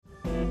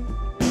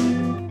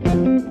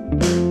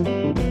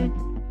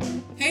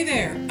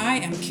I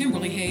am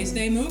Kimberly Hayes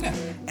de Muga.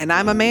 And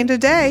I'm Amanda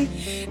Day.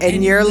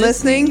 And you're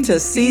listening to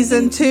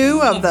Season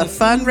 2 of the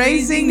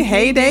Fundraising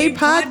Heyday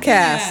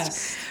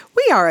Podcast.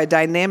 We are a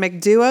dynamic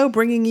duo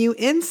bringing you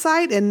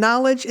insight and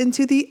knowledge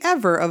into the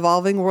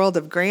ever-evolving world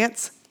of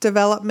grants,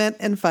 development,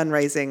 and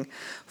fundraising.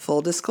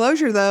 Full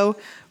disclosure, though,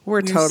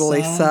 we're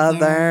totally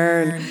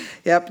Southern.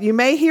 Yep, you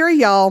may hear a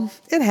y'all.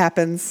 It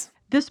happens.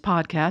 This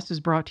podcast is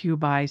brought to you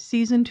by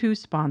Season 2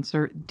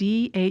 sponsor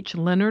D.H.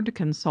 Leonard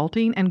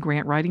Consulting and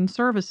Grant Writing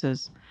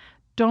Services.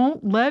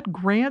 Don't let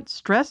grants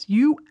stress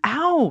you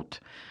out.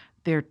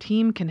 Their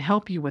team can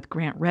help you with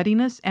grant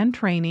readiness and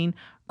training,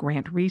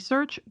 grant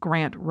research,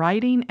 grant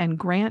writing, and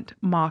grant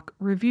mock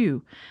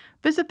review.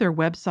 Visit their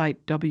website,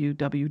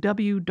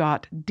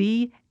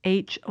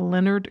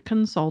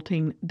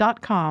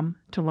 www.dhleonardconsulting.com,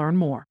 to learn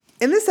more.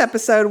 In this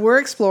episode, we're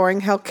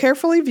exploring how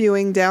carefully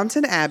viewing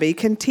Downton Abbey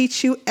can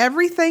teach you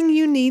everything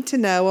you need to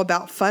know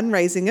about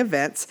fundraising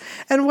events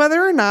and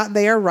whether or not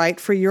they are right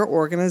for your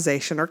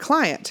organization or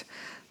client.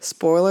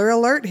 Spoiler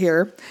alert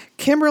here,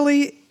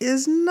 Kimberly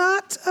is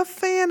not a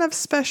fan of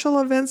special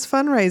events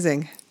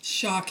fundraising.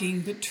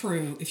 Shocking, but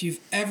true. If you've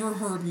ever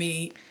heard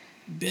me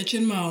bitch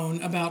and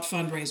moan about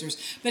fundraisers.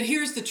 But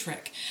here's the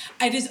trick.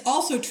 It is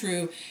also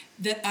true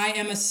that I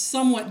am a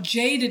somewhat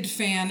jaded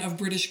fan of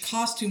British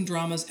costume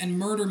dramas and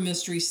murder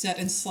mysteries set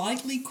in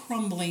slightly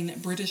crumbling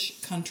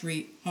British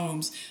country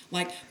homes,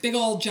 like big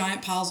old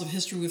giant piles of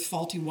history with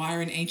faulty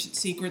wire and ancient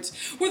secrets,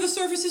 where the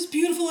surface is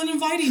beautiful and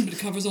inviting, but it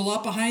covers a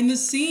lot behind the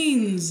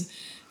scenes,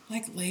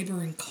 like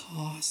labor and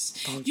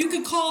costs. You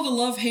could call it a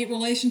love-hate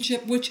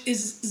relationship, which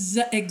is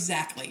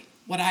exactly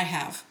what I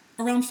have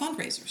around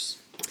fundraisers.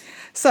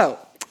 So,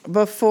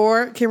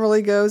 before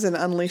Kimberly goes and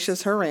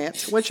unleashes her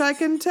rant, which I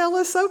can tell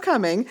is so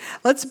coming,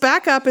 let's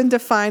back up and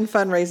define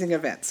fundraising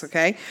events,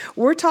 okay?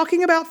 We're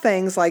talking about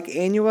things like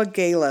annual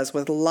galas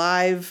with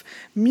live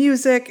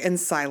music and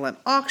silent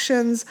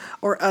auctions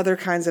or other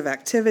kinds of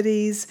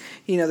activities.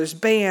 You know, there's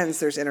bands,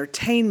 there's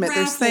entertainment,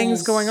 Raffles. There's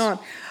things going on.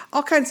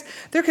 All kinds.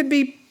 There could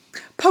be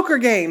poker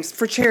games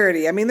for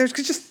charity. I mean, there's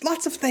just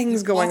lots of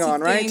things going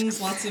on, right?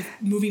 Lots of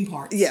moving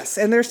parts. Yes,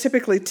 and there's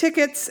typically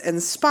tickets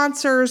and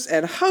sponsors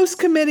and host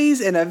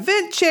committees and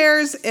event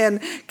chairs, and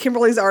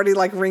Kimberly's already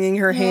like wringing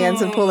her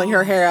hands and pulling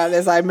her hair out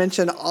as I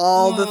mention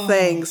all the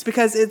things,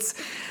 because it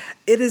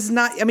is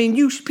not, I mean,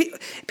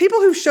 people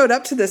who showed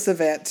up to this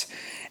event,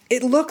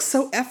 it looks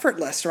so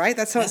effortless, right?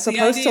 That's how it's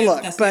supposed to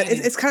look. But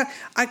it's kind of,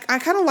 I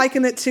kind of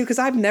liken it to, because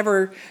I've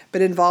never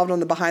been involved on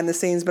the behind the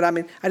scenes, but I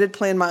mean, I did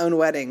plan my own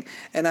wedding,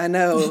 and I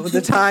know the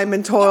time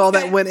and toil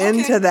that went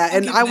into that.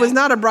 And I was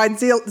not a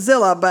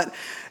bridezilla, but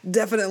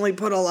definitely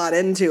put a lot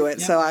into it.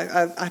 Yep. So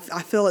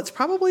I feel it's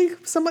probably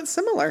somewhat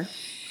similar.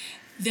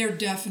 They're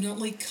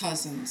definitely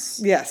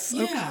cousins. Yes.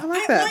 Yeah, okay. I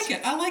like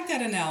it. I like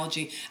that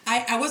analogy.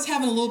 I was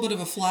having a little bit of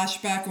a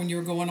flashback when you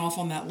were going off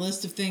on that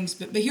list of things,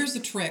 but here's the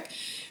trick.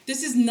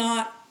 This is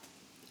not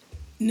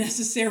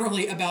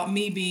necessarily about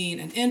me being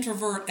an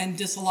introvert and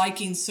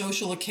disliking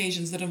social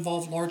occasions that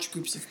involve large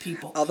groups of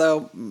people.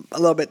 Although a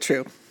little bit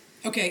true.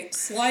 Okay,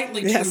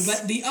 slightly true.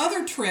 But the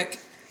other trick,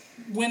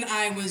 when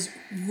I was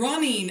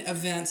running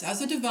events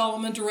as a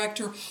development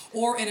director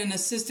or in an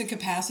assistant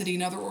capacity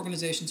in other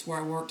organizations where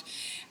I worked,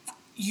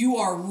 you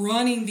are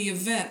running the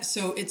event,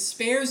 so it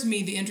spares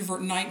me the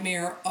introvert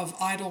nightmare of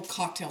idle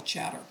cocktail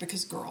chatter.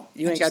 Because, girl,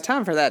 you ain't got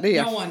time for that, do you?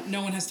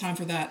 No one has time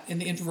for that in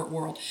the introvert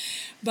world.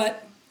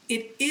 But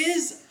it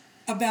is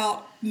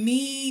about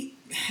me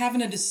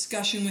having a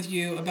discussion with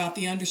you about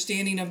the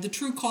understanding of the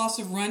true cost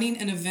of running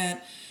an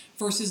event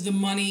versus the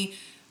money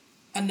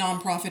a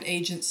nonprofit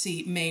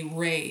agency may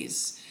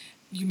raise.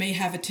 You may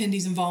have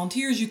attendees and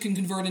volunteers you can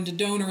convert into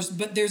donors,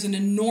 but there's an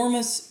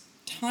enormous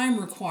time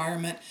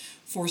requirement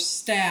for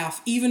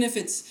staff, even if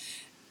it's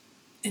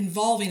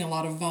involving a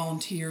lot of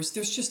volunteers.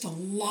 There's just a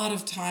lot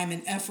of time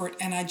and effort,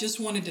 and I just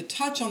wanted to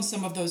touch on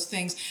some of those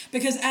things,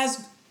 because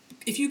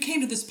if you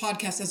came to this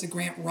podcast as a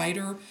grant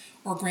writer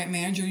or grant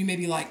manager, you may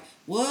be like,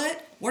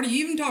 what are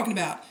you even talking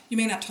about? You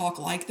may not talk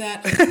like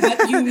that,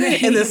 but you may.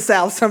 In the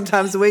South,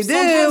 sometimes we do.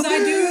 Sometimes I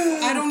do.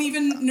 I don't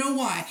even know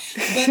why.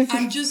 But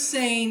I'm just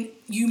saying,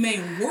 you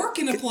may work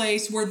in a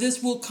place where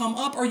this will come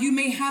up, or you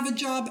may have a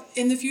job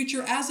in the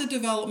future as a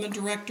development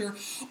director,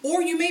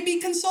 or you may be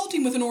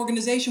consulting with an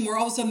organization where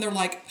all of a sudden they're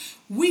like,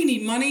 we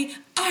need money.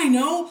 I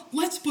know.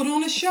 Let's put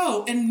on a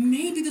show. And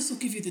maybe this will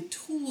give you the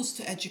tools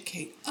to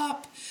educate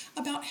up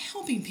about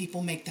helping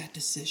people make that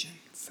decision.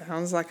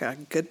 Sounds like a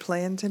good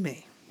plan to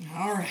me.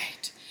 All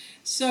right.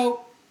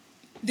 So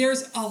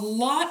there's a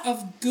lot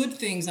of good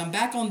things. I'm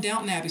back on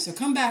Downton Abbey, so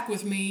come back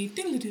with me.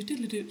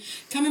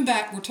 Coming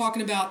back, we're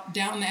talking about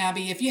Downton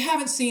Abbey. If you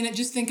haven't seen it,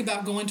 just think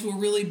about going to a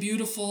really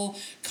beautiful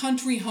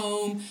country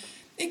home.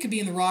 It could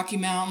be in the Rocky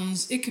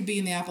Mountains. It could be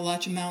in the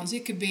Appalachian Mountains.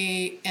 It could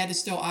be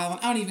Edisto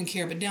Island. I don't even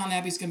care, but Downton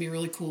Abbey is going to be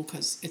really cool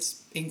because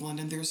it's England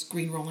and there's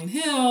green rolling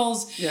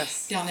hills.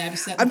 Yes. Downton Abbey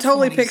set in I'm the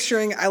totally 20s.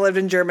 picturing, I lived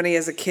in Germany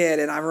as a kid,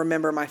 and I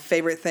remember my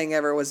favorite thing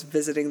ever was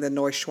visiting the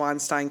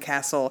Neuschwanstein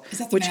Castle, Is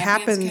that the which Mad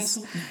happens, Man's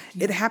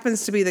castle? it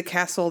happens to be the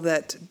castle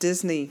that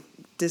Disney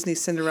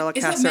Cinderella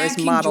Is that Castle Mad is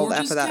King modeled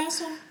George's after that.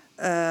 castle?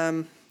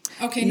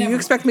 Okay, You never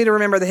expect me to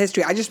remember the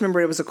history. I just remember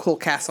it was a cool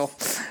castle,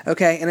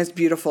 okay, and it's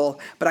beautiful.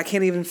 But I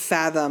can't even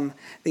fathom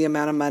the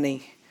amount of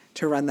money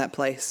to run that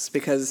place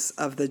because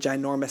of the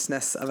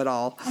ginormousness of it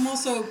all. I'm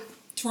also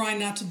trying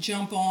not to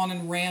jump on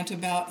and rant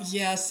about,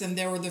 yes, and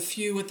there were the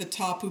few at the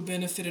top who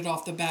benefited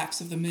off the backs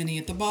of the many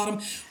at the bottom,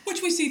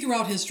 which we see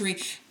throughout history.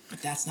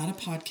 But that's not a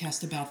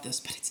podcast about this,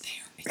 but it's there.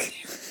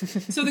 It's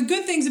there. So the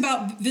good things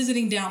about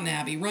visiting Downton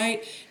Abbey,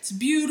 right? It's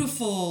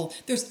beautiful.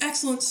 There's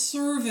excellent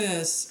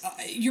service.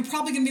 You're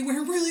probably going to be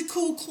wearing really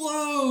cool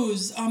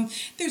clothes.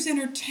 There's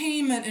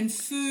entertainment and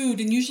food,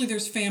 and usually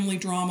there's family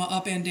drama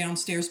up and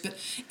downstairs. But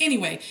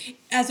anyway,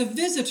 as a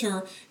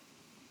visitor,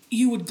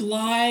 you would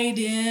glide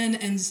in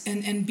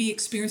and be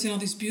experiencing all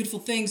these beautiful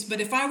things. But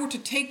if I were to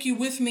take you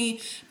with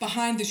me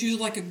behind this, usually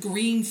like a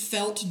green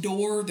felt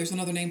door, there's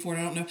another name for it,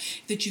 I don't know,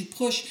 that you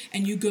push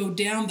and you go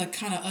down the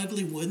kind of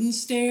ugly wooden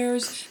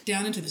stairs,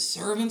 down into the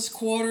servants'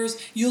 quarters,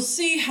 you'll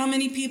see how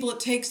many people it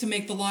takes to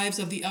make the lives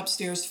of the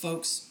upstairs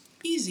folks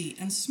easy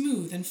and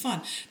smooth and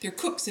fun. They're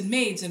cooks and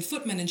maids and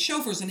footmen and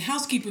chauffeurs and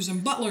housekeepers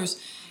and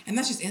butlers, and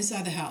that's just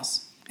inside the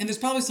house. And there's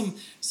probably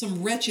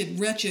some wretched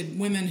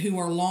women who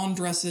are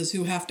laundresses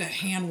who have to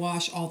hand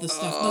wash all this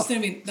stuff. Listen, I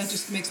mean, that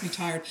just makes me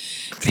tired.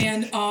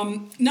 And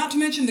not to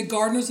mention the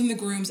gardeners and the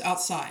grooms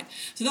outside.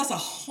 So that's a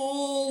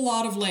whole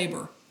lot of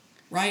labor,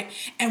 right?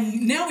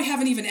 And now we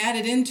haven't even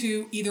added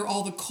into either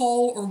all the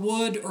coal or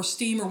wood or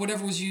steam or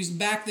whatever was used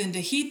back then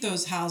to heat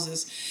those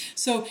houses.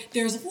 So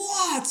there's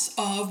lots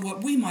of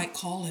what we might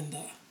call in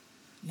the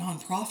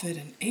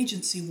nonprofit and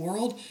agency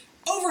world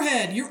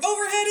overhead. Your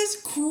overhead is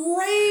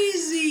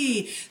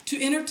crazy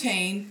to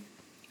entertain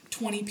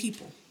 20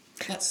 people,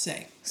 let's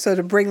say. So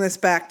to bring this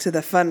back to the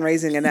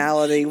fundraising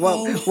analogy,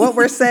 what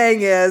we're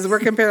saying is we're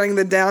comparing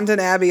the Downton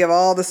Abbey of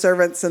all the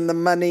servants and the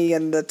money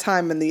and the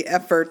time and the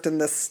effort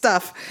and the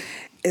stuff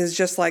is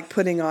just like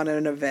putting on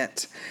an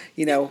event.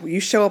 You know, you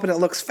show up and it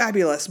looks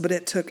fabulous, but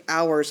it took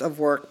hours of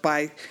work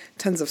by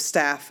tons of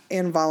staff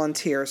and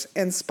volunteers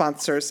and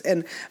sponsors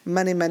and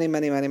money.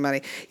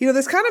 You know,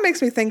 this kind of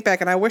makes me think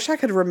back, and I wish I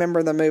could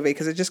remember the movie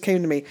because it just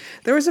came to me.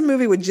 There was a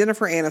movie with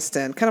Jennifer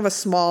Aniston, kind of a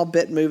small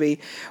bit movie,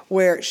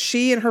 where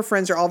she and her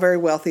friends are all very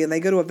wealthy and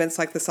they go to events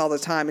like this all the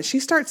time. And she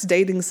starts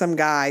dating some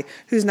guy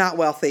who's not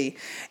wealthy.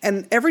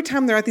 And every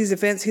time they're at these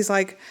events, he's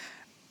like,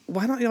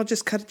 why don't y'all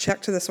just cut a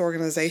check to this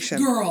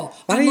organization? Girl,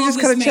 why don't you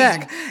just cut a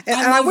check? And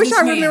I wish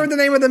I remembered the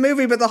name of the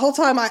movie, but the whole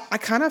time I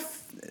kind of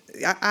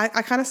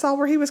saw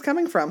where he was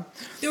coming from.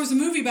 There was a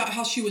movie about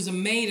how she was a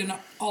maid and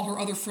all her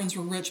other friends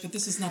were rich, but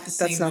this is not the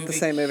same movie. That's not the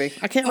same movie.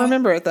 I can't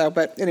remember it, though,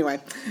 but anyway.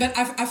 But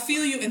I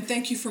feel you, and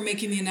thank you for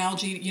making the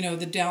analogy, you know,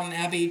 the Downton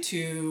Abbey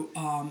to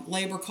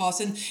labor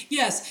costs. And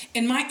yes,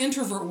 in my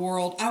introvert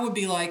world, I would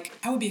be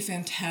a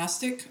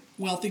fantastic,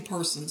 wealthy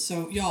person.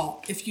 So,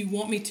 y'all, if you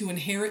want me to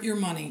inherit your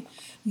money,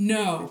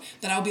 know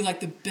that I'll be like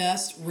the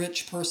best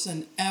rich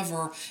person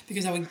ever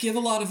because I would give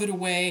a lot of it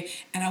away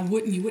and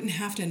you wouldn't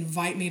have to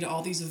invite me to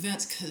all these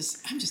events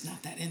because I'm just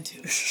not that into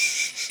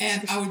it.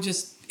 And I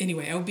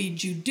would be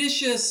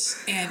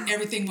judicious and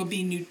everything would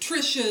be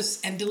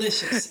nutritious and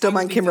delicious. Don't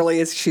mind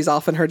Kimberly, she's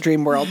off in her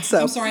dream world.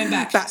 So I'm sorry, I'm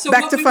back. Back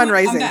to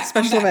fundraising,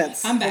 special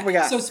events. I'm back. What we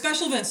got? So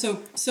special events.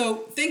 So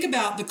think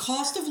about the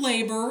cost of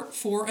labor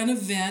for an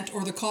event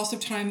or the cost of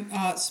time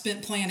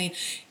spent planning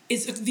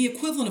is the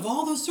equivalent of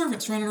all those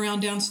servants running around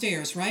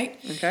downstairs, right?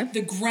 Okay.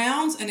 The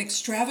grounds and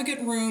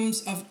extravagant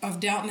rooms of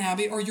Downton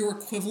Abbey are your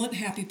equivalent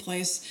happy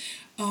place.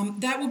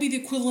 That will be the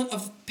equivalent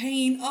of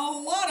paying a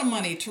lot of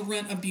money to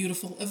rent a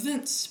beautiful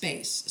event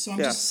space. So I'm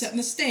just setting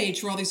the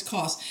stage for all these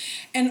costs.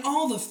 And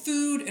all the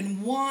food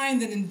and wine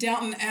that in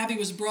Downton Abbey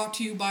was brought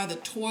to you by the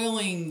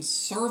toiling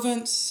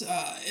servants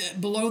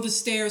below the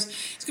stairs.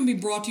 It's going to be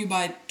brought to you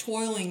by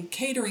toiling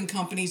catering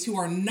companies who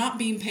are not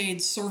being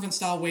paid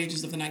servant-style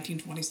wages of the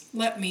 1920s.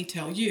 Let me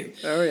tell you.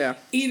 Oh, yeah.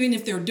 Even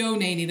if they're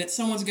donating it,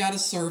 someone's got to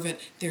serve it.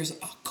 There's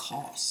a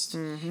cost.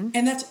 Mm-hmm.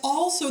 And that's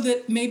also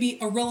that maybe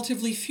a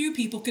relatively few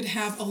people could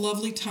have a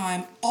lovely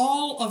time.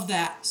 All of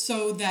that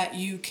so that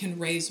you can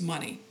raise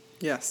money.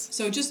 Yes.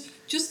 So just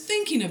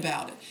thinking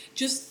about it.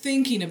 Just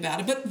thinking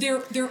about it. But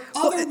there are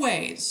other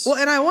ways. Well,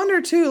 and I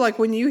wonder too, like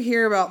when you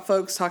hear about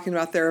folks talking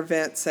about their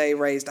event, say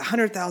raised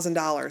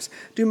 $100,000,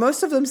 do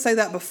most of them say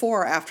that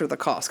before or after the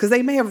cost? Because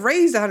they may have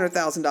raised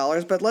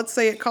 $100,000, but let's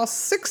say it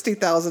costs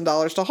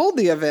 $60,000 to hold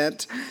the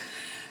event.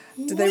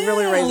 Did they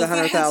really raise $100,000? If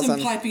I had some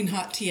piping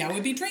hot tea, I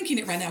would be drinking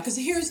it right now. Because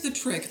here's the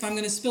trick. If I'm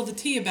going to spill the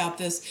tea about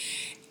this,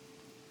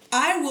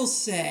 I will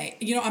say,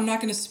 I'm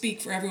not going to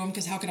speak for everyone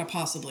because how could I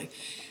possibly?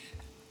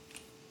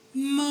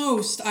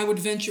 Most, I would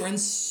venture, and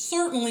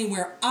certainly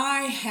where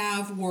I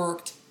have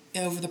worked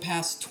over the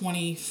past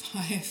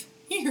 25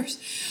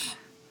 years,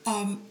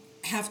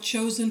 have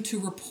chosen to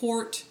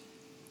report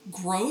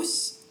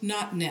gross,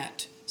 not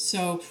net.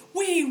 So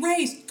we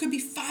raised, could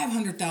be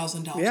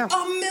 $500,000,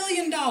 $1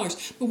 million.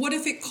 But what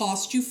if it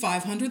cost you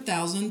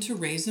 $500,000 to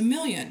raise $1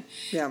 million?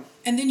 Yeah.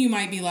 And then you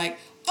might be like,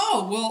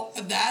 oh, well,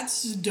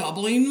 that's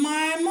doubling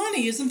my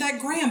money. Isn't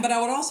that grand? But I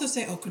would also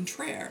say au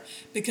contraire,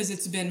 because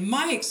it's been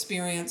my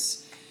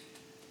experience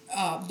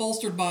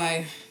bolstered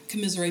by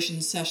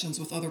commiseration sessions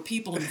with other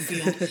people in the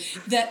field,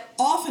 that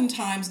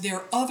oftentimes there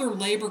are other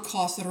labor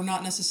costs that are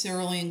not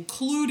necessarily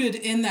included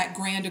in that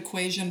grand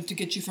equation to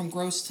get you from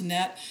gross to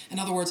net. In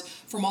other words,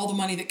 from all the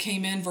money that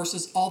came in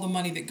versus all the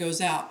money that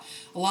goes out.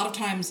 A lot of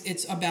times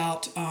it's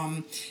about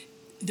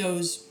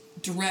those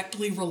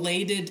directly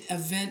related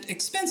event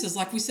expenses,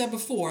 like we said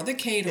before, the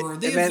caterer,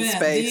 the event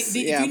space,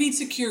 if you need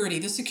security,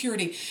 the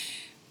security.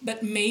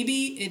 But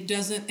maybe it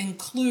doesn't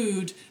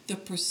include the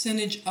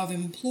percentage of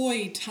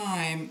employee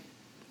time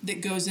that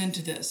goes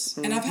into this.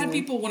 And I've had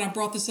people, when I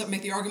brought this up,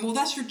 make the argument, well,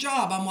 that's your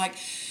job. I'm like,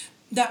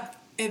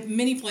 that at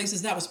many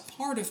places that was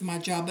part of my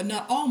job, but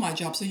not all my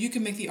job. So you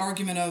can make the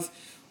argument of,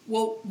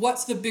 well,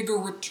 what's the bigger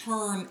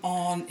return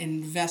on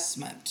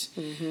investment?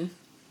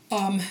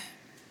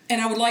 And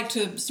I would like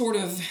to sort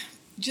of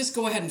just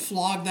go ahead and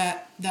flog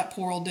that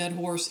poor old dead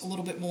horse a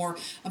little bit more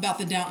about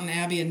the Downton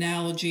Abbey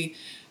analogy.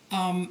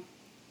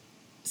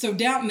 So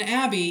Downton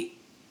Abbey,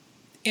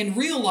 in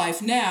real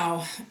life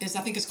now, I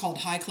think it's called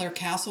Highclere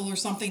Castle or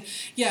something.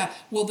 Yeah,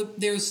 well,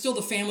 there's still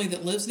the family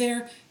that lives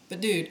there.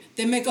 But dude,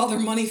 they make all their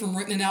money from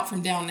renting it out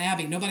from Downton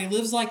Abbey. Nobody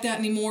lives like that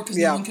anymore because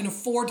no one can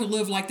afford to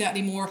live like that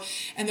anymore.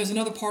 And there's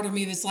another part of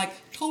me that's like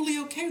totally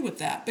okay with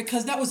that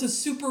because that was a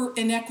super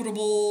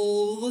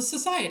inequitable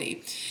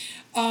society.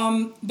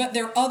 But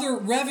there are other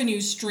revenue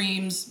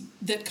streams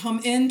that come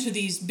into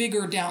these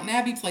bigger Downton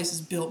Abbey places.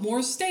 Biltmore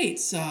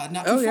Estates,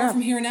 not too far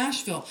from here in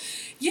Asheville.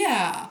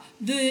 Yeah,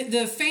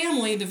 the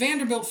family, the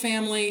Vanderbilt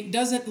family,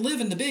 doesn't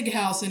live in the big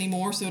house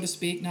anymore, so to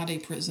speak. Not a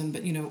prison,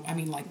 but I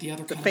mean like the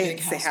other kind of big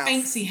house.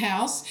 Fancy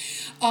house.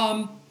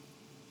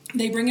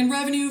 They bring in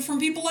revenue from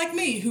people like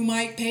me who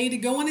might pay to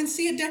go in and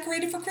see it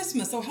decorated for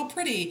Christmas. Oh, how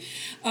pretty.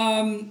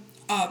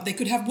 They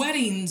could have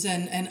weddings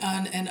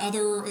and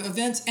other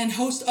events and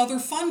host other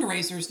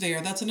fundraisers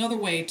there. That's another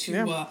way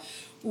to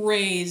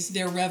raise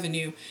their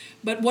revenue.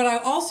 But what I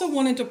also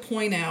wanted to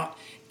point out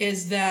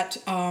is that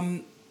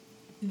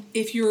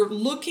if you're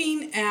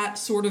looking at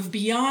sort of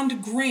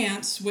beyond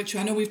grants, which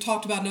I know we've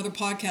talked about in other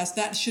podcasts,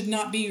 that should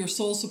not be your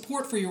sole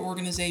support for your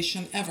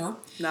organization ever.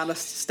 Not a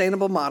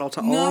sustainable model to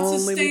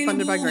only be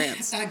funded by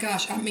grants.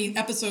 Gosh, I mean,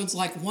 episodes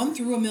like 1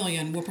 through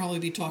 1,000,000, we'll probably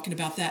be talking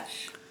about that.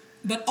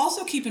 But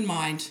also keep in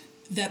mind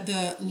that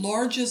the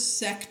largest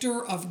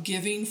sector of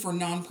giving for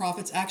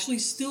nonprofits actually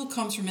still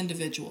comes from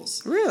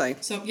individuals. Really?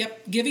 So,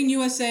 yep, Giving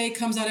USA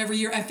comes out every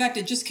year. In fact,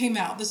 it just came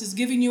out. This is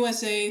Giving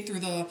USA through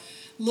the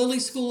Lilly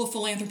School of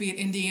Philanthropy at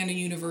Indiana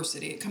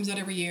University. It comes out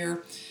every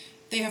year.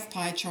 They have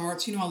pie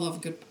charts. I love a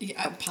good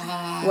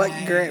pie. What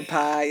grant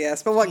pie,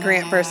 yes. But what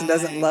grant person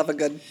doesn't love a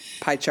good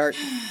pie chart?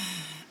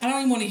 I don't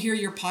even want to hear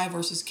your pie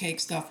versus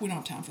cake stuff. We don't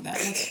have time for that.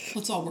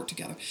 Let's all work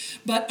together.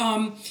 But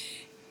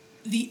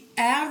the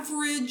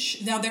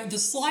average, now the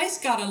slice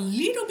got a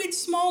little bit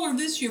smaller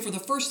this year for the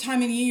first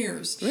time in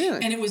years.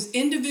 Really? And it was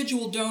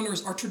individual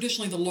donors are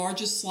traditionally the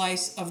largest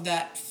slice of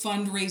that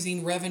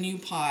fundraising revenue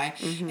pie.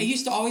 It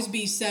used to always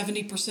be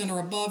 70% or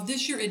above.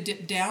 This year it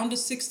dipped down to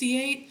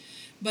 68%.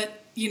 But,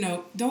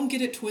 don't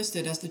get it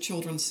twisted, as the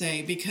children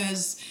say,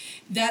 because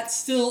that's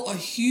still a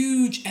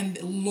huge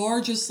and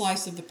largest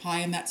slice of the pie,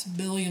 and that's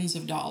billions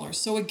of dollars.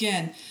 So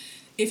again,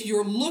 if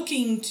you're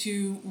looking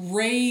to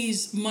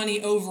raise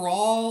money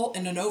overall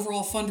and an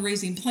overall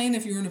fundraising plan,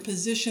 if you're in a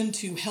position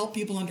to help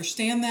people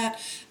understand that,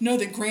 know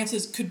that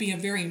grants could be a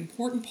very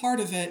important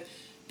part of it,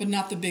 but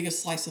not the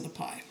biggest slice of the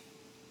pie.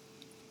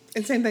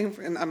 And same thing,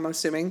 and I'm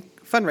assuming,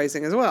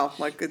 fundraising as well.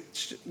 Like,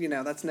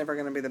 that's never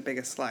going to be the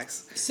biggest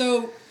slice.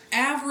 So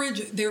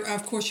average, there,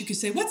 of course, you could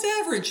say, what's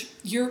average?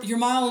 Your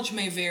mileage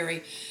may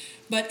vary.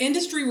 But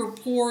industry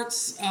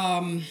reports...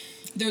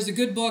 there's a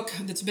good book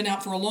that's been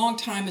out for a long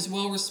time, is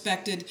well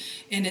respected,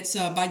 and it's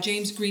by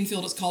James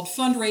Greenfield. It's called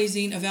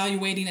Fundraising,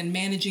 Evaluating, and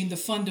Managing the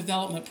Fund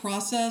Development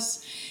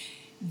Process.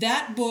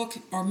 That book,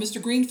 or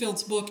Mr.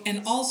 Greenfield's book,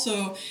 and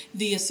also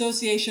the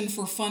Association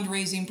for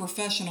Fundraising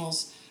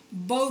Professionals,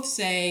 both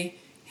say,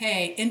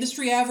 hey,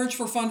 industry average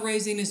for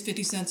fundraising is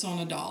 50 cents on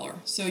a dollar.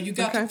 So you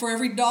got to, for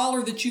every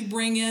dollar that you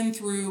bring in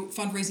through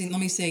fundraising,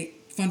 let me say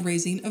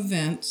fundraising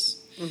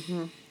events,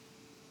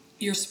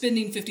 you're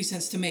spending 50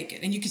 cents to make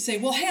it. And you could say,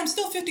 well, hey, I'm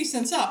still 50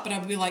 cents up. But I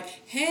would be like,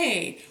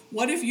 hey,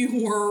 what if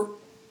you were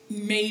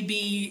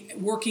maybe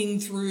working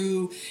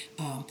through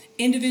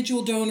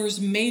individual donors,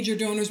 major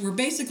donors, where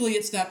basically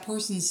it's that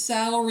person's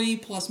salary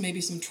plus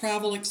maybe some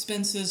travel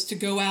expenses to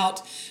go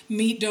out,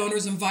 meet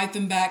donors, invite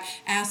them back,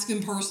 ask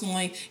them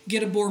personally,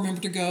 get a board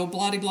member to go,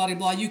 blah, blah, blah,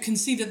 blah. You can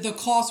see that the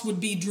cost would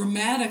be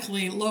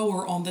dramatically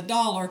lower on the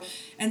dollar.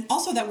 And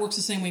also that works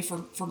the same way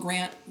for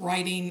grant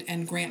writing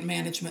and grant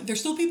management.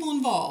 There's still people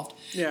involved,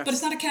 but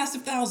it's not a cast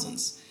of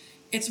thousands.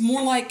 It's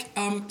more like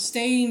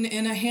staying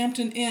in a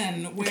Hampton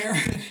Inn where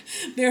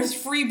there's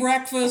free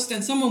breakfast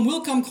and someone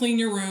will come clean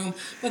your room,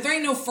 but there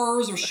ain't no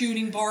furs or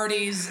shooting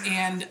parties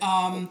and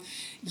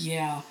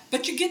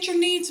but you get your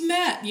needs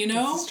met,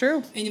 That's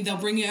true. And they'll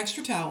bring you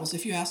extra towels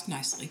if you ask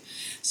nicely.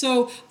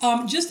 So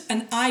just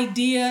an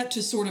idea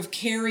to sort of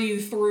carry you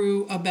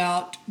through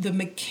about the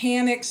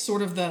mechanics,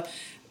 sort of the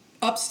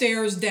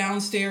upstairs,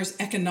 downstairs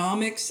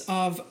economics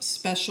of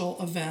special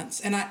events.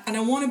 And I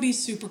want to be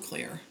super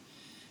clear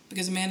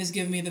because Amanda's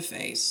giving me the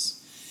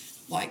face.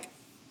 Like,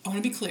 I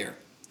want to be clear.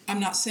 I'm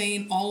not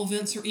saying all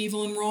events are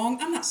evil and wrong.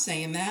 I'm not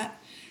saying that.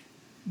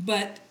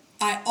 But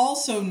I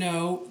also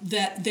know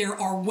that there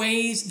are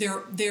ways,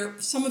 there are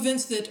some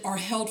events that are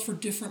held for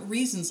different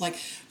reasons. Like,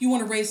 you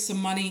want to raise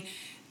some money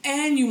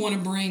and you want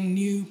to bring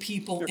new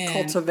people in.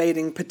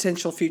 Cultivating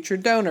potential future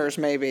donors,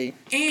 maybe.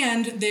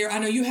 And I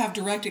know you have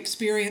direct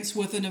experience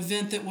with an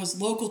event that was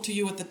local to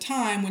you at the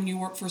time when you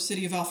worked for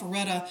City of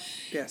Alpharetta.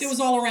 Yes. It was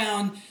all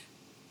around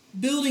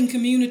building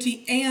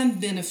community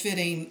and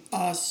benefiting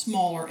a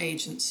smaller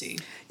agency.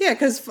 Yeah,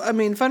 because, I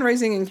mean,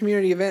 fundraising and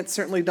community events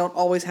certainly don't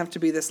always have to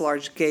be this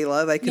large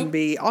gala. They can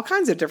be all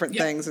kinds of different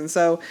things. And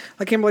so,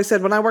 like Kimberly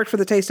said, when I worked for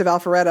the Taste of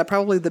Alpharetta,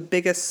 probably the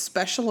biggest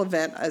special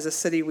event as a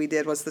city we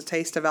did was the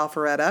Taste of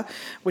Alpharetta,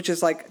 which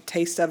is like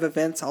taste of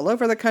events all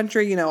over the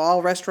country. You know,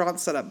 all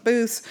restaurants set up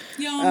booths.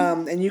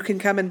 And you can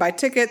come and buy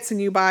tickets,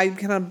 and you buy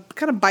kind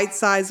of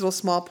bite-sized little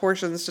small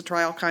portions to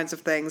try all kinds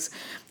of things.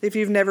 If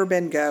you've never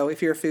been, go.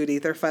 If you're a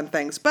foodie, they're fun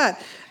things. But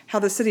how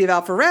the City of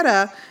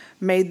Alpharetta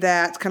made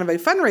that kind of a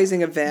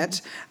fundraising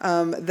event,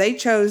 they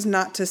chose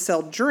not to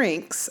sell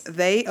drinks.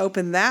 They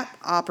opened that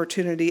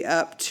opportunity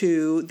up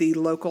to the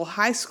local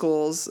high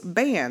school's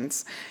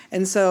bands.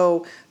 And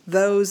so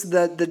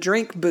the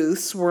drink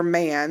booths were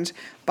manned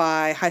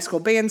by high school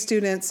band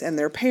students and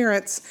their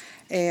parents.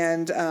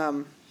 And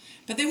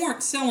but they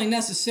weren't selling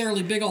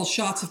necessarily big old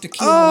shots of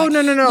tequila. Oh,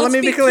 no. Let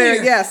me be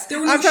clear. Yes. There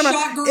were no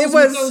shot girls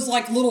with those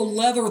like little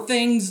leather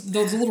things,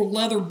 those little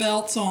leather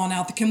belts on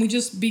out there. Can we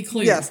just be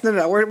clear? Yes.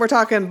 No. We're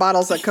talking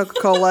bottles of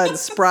Coca-Cola and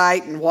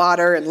Sprite and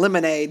water and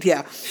lemonade.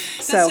 Yeah. That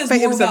says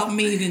more about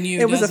me than you,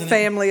 It was a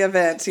family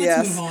event. Yes.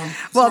 Let's move on.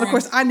 Well, of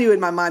course, I knew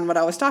in my mind what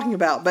I was talking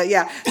about. But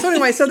yeah. So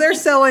anyway, so they're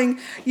selling,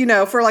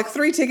 for like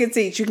 3 tickets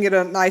each, you can get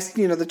a nice,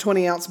 the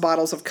 20-ounce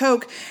bottles of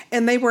Coke.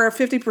 And they were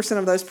 50%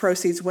 of those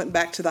proceeds went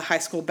back to the high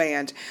school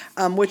band.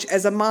 Which,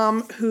 as a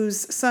mom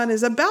whose son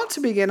is about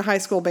to begin high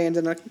school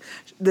band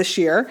this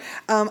year,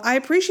 I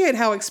appreciate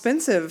how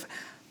expensive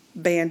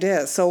band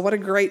is. So what a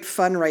great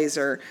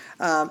fundraiser.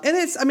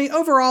 And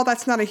overall,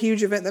 that's not a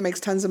huge event that makes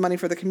tons of money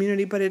for the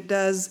community, but it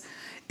does.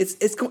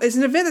 It's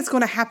an event that's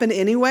going to happen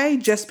anyway,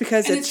 just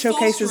because it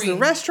showcases the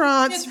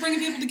restaurants. It's bringing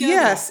people together.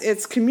 Yes,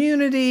 it's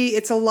community.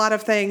 It's a lot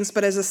of things,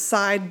 but as a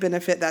side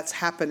benefit, that's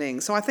happening.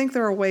 So I think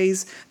there are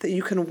ways that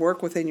you can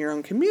work within your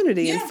own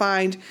community and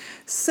find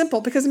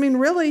simple, because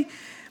really,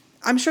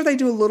 I'm sure they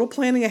do a little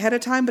planning ahead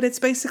of time, but it's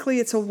a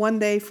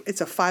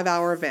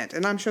 5-hour event,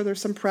 and I'm sure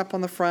there's some prep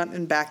on the front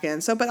and back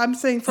end. So, but I'm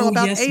saying for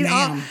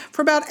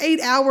about 8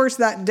 hours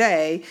that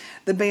day,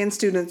 the band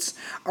students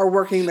are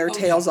working their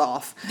tails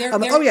off.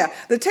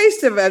 The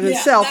taste event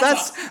itself.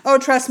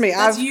 Trust me,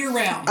 that's year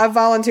round. I've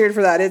volunteered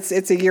for that.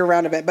 It's a year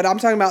round event, but I'm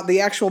talking about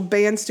the actual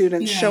band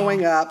students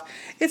showing up.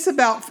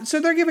 So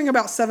they're giving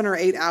about 7 or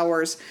 8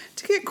 hours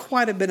to get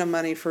quite a bit of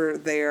money for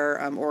their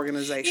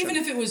organization. Even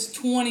if it was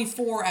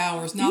 24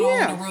 hours, not all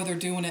in a row they're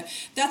doing it.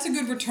 That's a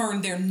good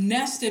return. They're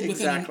nested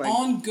within an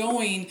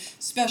ongoing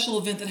special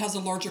event that has a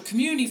larger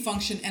community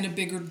function and a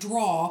bigger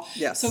draw.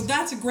 Yes. So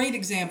that's a great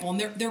example. And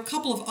there are a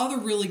couple of other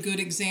really good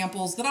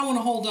examples that I want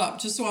to hold up,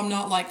 just so I'm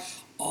not like,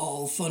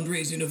 all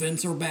fundraising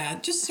events are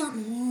bad. Just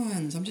certain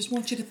ones. I just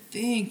want you to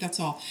think, that's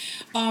all.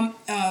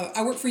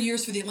 I worked for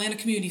years for the Atlanta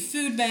Community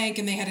Food Bank,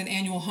 and they had an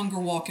annual hunger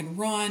walk and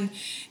run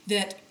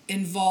that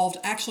involved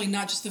actually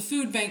not just the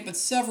food bank, but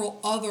several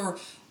other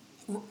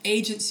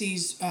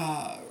agencies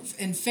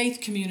and faith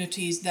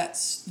communities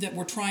that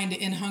were trying to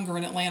end hunger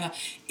in Atlanta.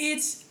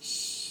 It's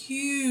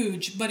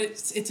huge, but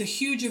it's a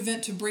huge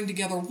event to bring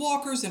together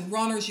walkers and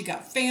runners. You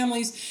got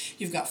families,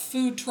 you've got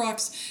food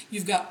trucks,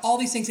 you've got all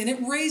these things, and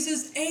it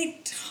raises a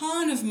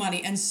ton of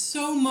money, and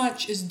so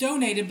much is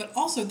donated. But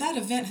also, that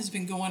event has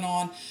been going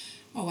on.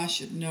 Oh, I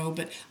should know,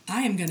 but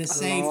I am going to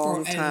say for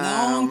a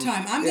long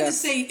time. I'm going to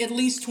say at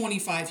least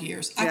 25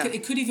 years.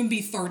 It could even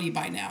be 30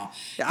 by now.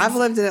 Yeah, I've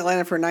lived in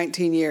Atlanta for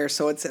 19 years,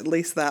 so it's at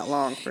least that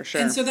long for sure.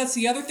 And so that's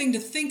the other thing to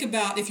think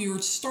about if you're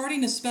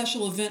starting a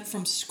special event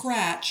from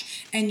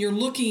scratch and you're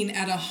looking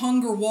at a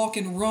hunger walk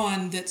and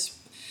run that's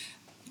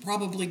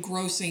probably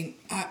grossing.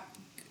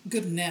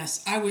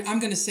 Goodness, I'm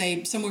going to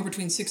say somewhere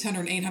between $600,000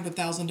 and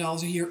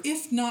 $800,000 a year,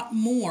 if not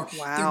more.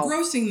 Wow. They're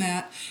grossing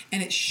that,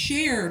 and it's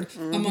shared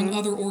among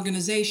other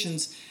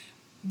organizations.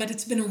 But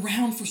it's been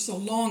around for so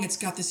long, it's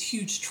got this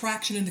huge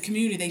traction in the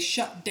community. They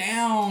shut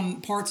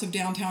down parts of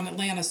downtown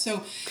Atlanta.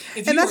 So,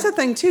 that's the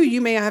thing too. You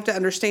may have to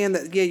understand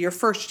that your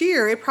first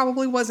year it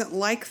probably wasn't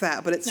like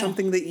that, but it's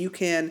something that you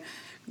can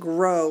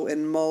grow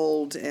and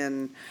mold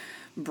and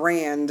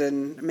brand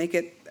and make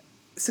it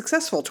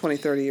successful 20,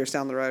 30 years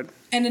down the road.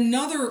 And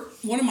another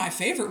one of my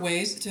favorite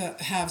ways to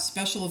have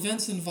special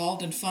events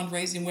involved in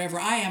fundraising, wherever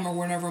I am or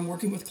whenever I'm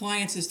working with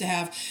clients, is to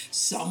have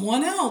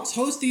someone else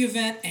host the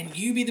event and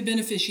you be the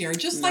beneficiary,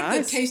 just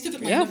like the Taste of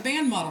Atlanta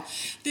band model.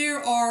 There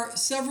are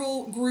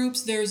several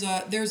groups. There's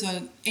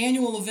an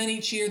annual event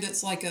each year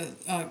that's like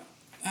a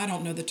I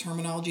don't know the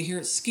terminology here.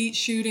 It's skeet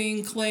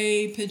shooting,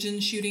 clay, pigeon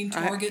shooting,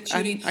 target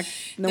shooting. I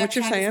know what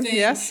you're saying.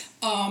 Yes.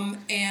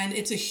 And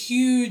it's a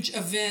huge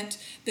event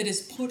that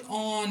is put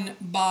on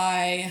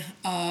by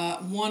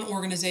one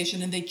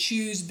organization, and they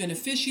choose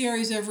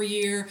beneficiaries every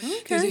year.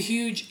 Okay. There's a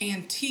huge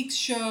antiques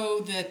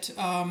show that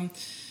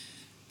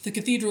the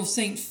Cathedral of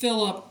St.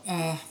 Philip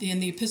in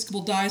the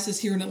Episcopal Diocese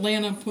here in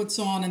Atlanta puts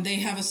on, and they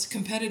have a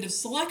competitive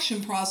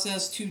selection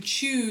process to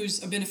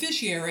choose a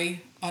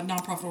beneficiary, a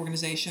nonprofit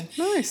organization.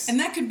 Nice. And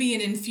that could be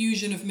an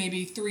infusion of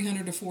maybe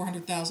 $300,000 to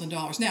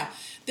 $400,000. Now,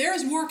 there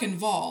is work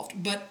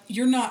involved, but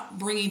you're not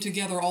bringing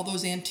together all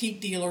those antique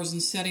dealers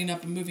and setting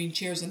up and moving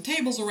chairs and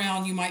tables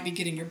around. You might be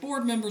getting your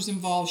board members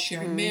involved,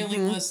 sharing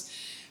mailing lists.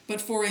 But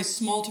for a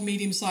small to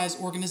medium-sized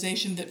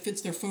organization that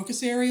fits their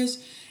focus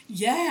areas,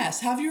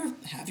 yes, have your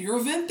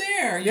event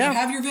there. You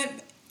have your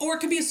event, or it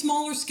could be a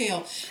smaller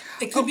scale.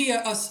 It could be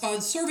a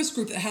service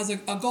group that has a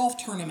golf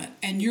tournament,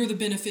 and you're the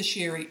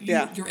beneficiary,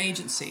 your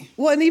agency.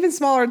 Well, and even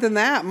smaller than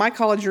that, my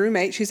college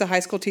roommate, she's a high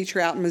school teacher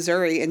out in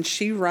Missouri, and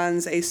she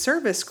runs a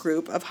service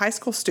group of high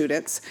school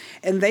students,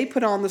 and they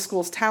put on the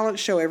school's talent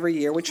show every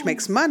year, which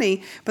makes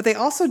money, but they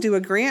also do a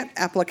grant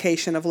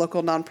application of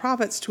local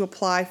nonprofits to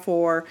apply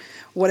for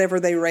whatever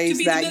they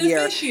raise that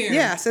year.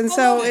 Yes, and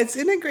so it's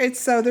integrated.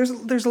 So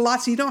there's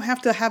lots. You don't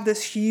have to have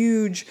this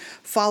huge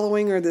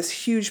following or this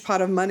huge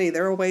pot of money.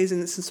 There are ways,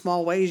 in some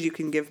small ways, you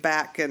can give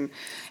back and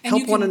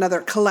help one another,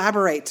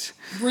 collaborate.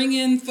 Bring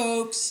in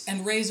folks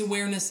and raise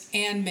awareness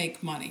and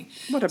make money.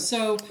 What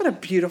a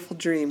beautiful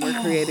dream we're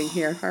creating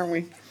here, aren't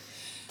we?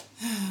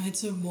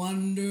 It's a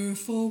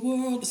wonderful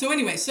world. So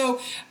anyway,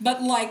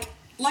 but like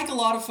a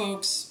lot of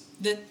folks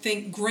that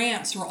think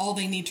grants are all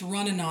they need to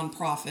run a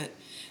nonprofit,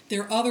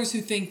 there are others who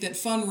think that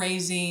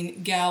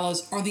fundraising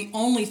galas are the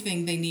only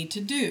thing they need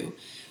to do,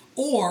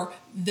 or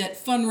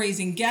that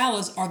fundraising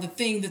galas are the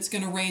thing that's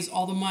going to raise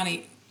all the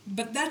money.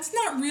 But that's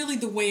not really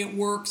the way it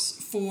works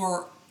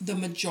for the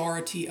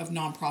majority of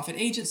nonprofit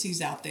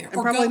agencies out there.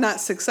 And probably not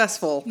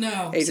successful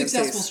agencies.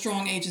 Successful,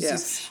 strong agencies.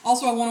 Yes.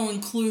 Also, I want to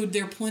include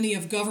there are plenty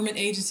of government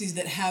agencies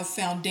that have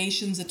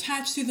foundations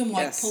attached to them,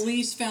 like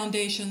police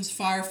foundations,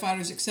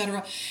 firefighters,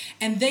 etc.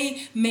 And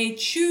they may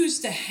choose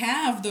to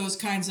have those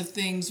kinds of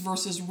things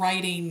versus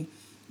writing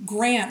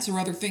grants or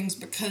other things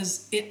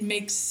because it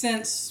makes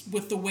sense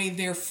with the way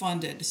they're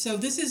funded. So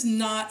this is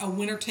not a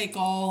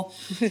winner-take-all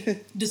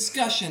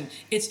discussion.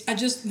 I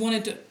just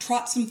wanted to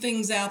trot some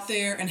things out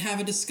there and have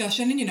a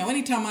discussion. And,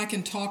 anytime I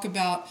can talk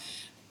about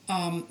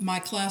my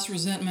class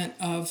resentment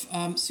of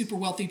super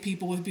wealthy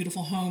people with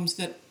beautiful homes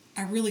that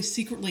I really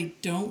secretly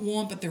don't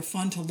want, but they're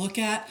fun to look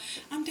at,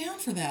 I'm down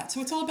for that.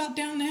 So it's all about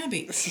Downton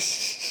Abbey.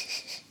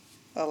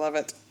 I love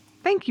it.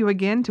 Thank you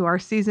again to our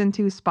Season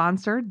 2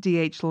 sponsor,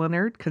 D.H.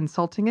 Leonard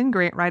Consulting and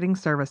Grant Writing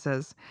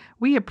Services.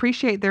 We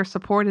appreciate their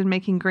support in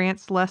making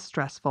grants less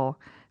stressful.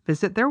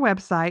 Visit their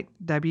website,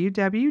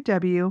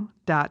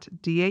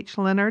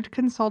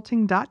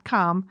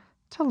 www.dhleonardconsulting.com,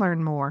 to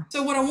learn more.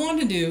 So what I want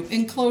to do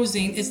in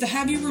closing is to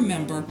have you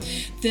remember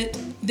that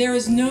there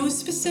is no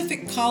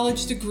specific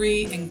college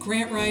degree in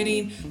grant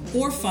writing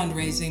or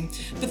fundraising,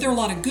 but there are a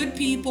lot of good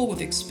people with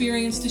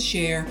experience to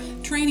share,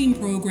 training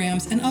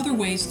programs, and other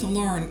ways to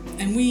learn.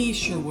 And we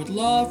sure would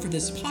love for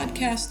this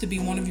podcast to be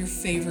one of your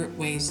favorite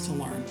ways to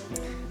learn.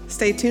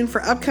 Stay tuned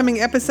for upcoming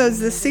episodes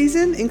this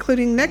season,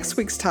 including next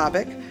week's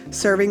topic,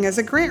 serving as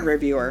a grant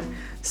reviewer.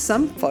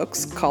 Some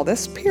folks call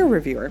this peer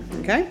reviewer,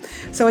 okay?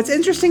 So it's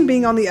interesting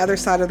being on the other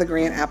side of the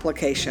grant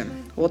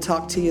application. We'll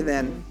talk to you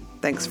then.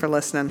 Thanks for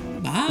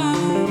listening.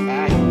 Bye.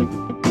 Bye.